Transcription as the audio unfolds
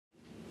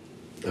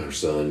Our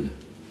son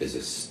is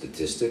a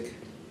statistic,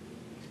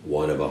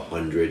 one of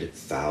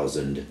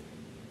 100,000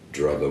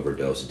 drug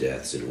overdose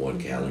deaths in one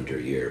calendar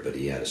year, but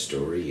he had a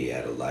story, he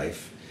had a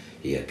life,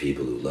 he had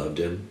people who loved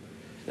him,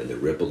 and the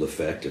ripple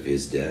effect of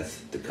his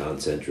death, the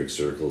concentric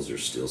circles are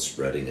still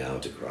spreading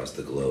out across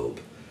the globe,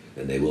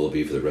 and they will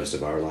be for the rest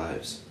of our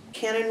lives.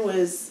 Shannon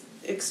was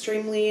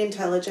extremely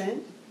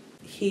intelligent.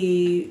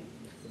 He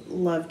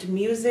loved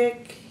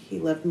music, he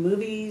loved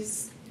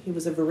movies, he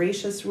was a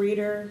voracious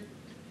reader,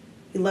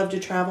 he loved to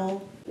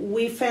travel.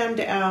 We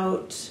found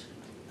out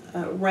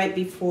right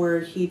before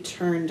he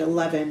turned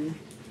 11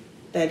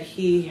 that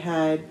he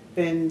had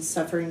been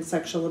suffering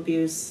sexual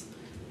abuse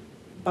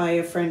by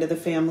a friend of the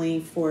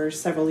family for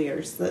several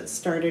years. That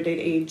started at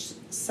age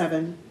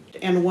 7.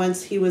 And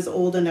once he was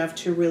old enough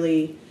to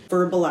really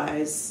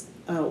verbalize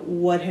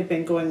what had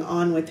been going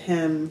on with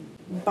him,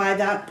 by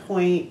that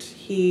point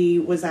he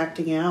was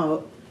acting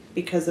out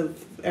because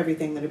of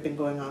everything that had been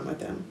going on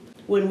with him.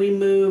 When we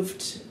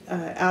moved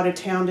out of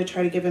town to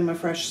try to give him a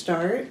fresh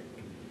start,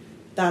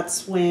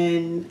 that's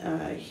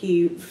when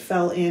he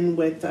fell in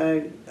with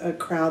a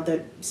crowd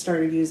that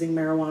started using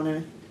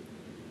marijuana.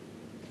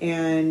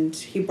 And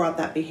he brought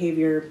that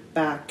behavior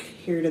back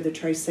here to the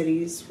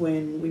Tri-Cities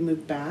when we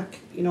moved back.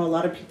 You know, a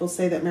lot of people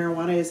say that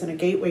marijuana isn't a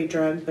gateway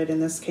drug, but in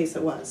this case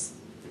it was.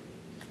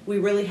 We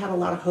really had a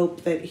lot of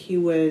hope that he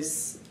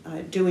was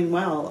doing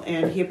well,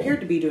 and he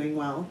appeared to be doing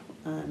well,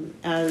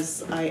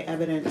 as I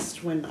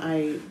evidenced when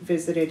I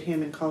visited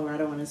him in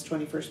Colorado on his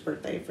 21st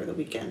birthday for the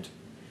weekend.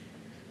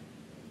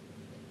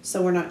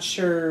 So we're not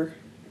sure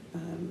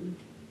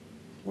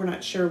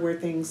where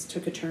things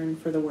took a turn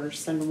for the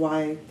worse and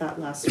why that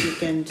last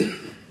weekend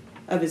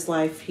of his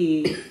life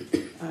he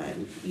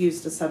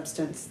used a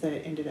substance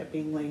that ended up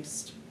being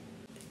laced.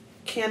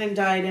 Shannon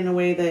died in a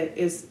way that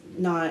is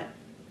not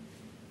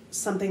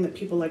something that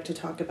people like to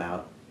talk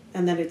about,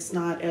 and that it's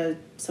not a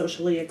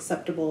socially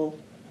acceptable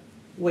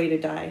way to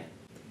die.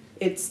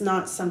 It's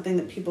not something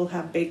that people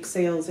have bake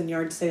sales and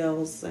yard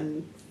sales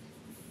and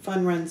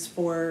fun runs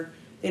for.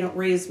 They don't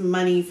raise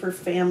money for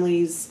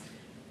families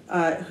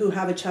who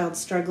have a child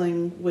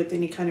struggling with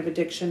any kind of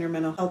addiction or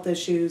mental health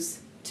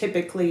issues,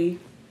 typically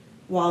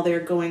while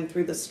they're going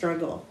through the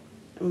struggle.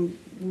 And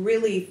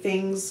really,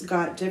 things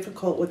got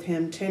difficult with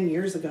him 10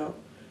 years ago.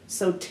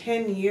 So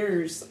 10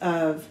 years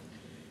of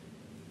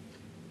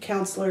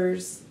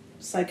counselors,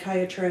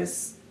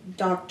 psychiatrists,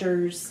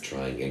 doctors,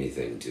 trying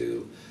anything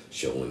to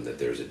show him that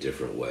there's a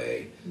different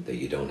way, that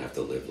you don't have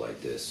to live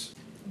like this.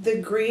 The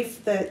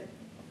grief that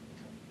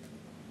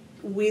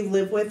we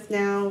live with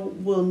now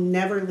will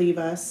never leave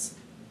us,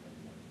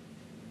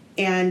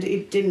 and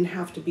it didn't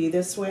have to be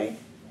this way,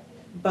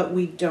 but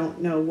we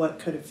don't know what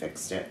could have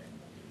fixed it.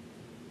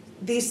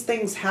 These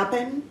things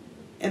happen,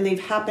 and they've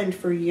happened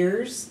for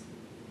years,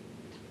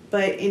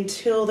 but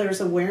until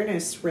there's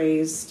awareness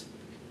raised,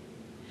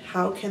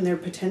 how can there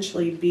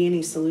potentially be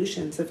any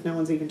solutions if no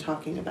one's even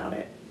talking about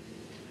it?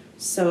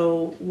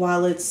 So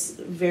while it's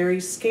very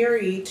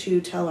scary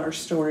to tell our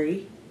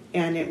story,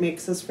 and it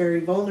makes us very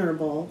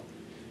vulnerable,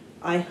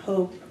 I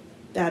hope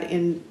that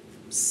in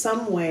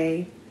some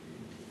way,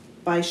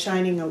 by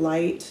shining a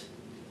light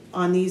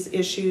on these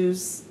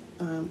issues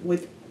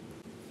with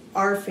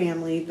our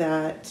family,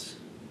 that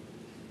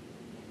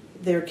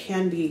there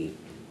can be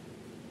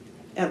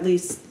at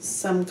least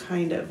some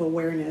kind of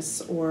awareness,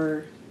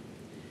 or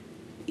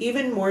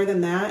even more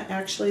than that,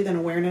 actually, than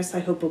awareness. I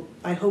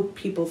hope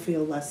people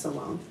feel less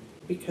alone,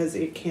 because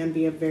it can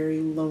be a very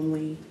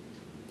lonely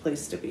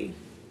place to be.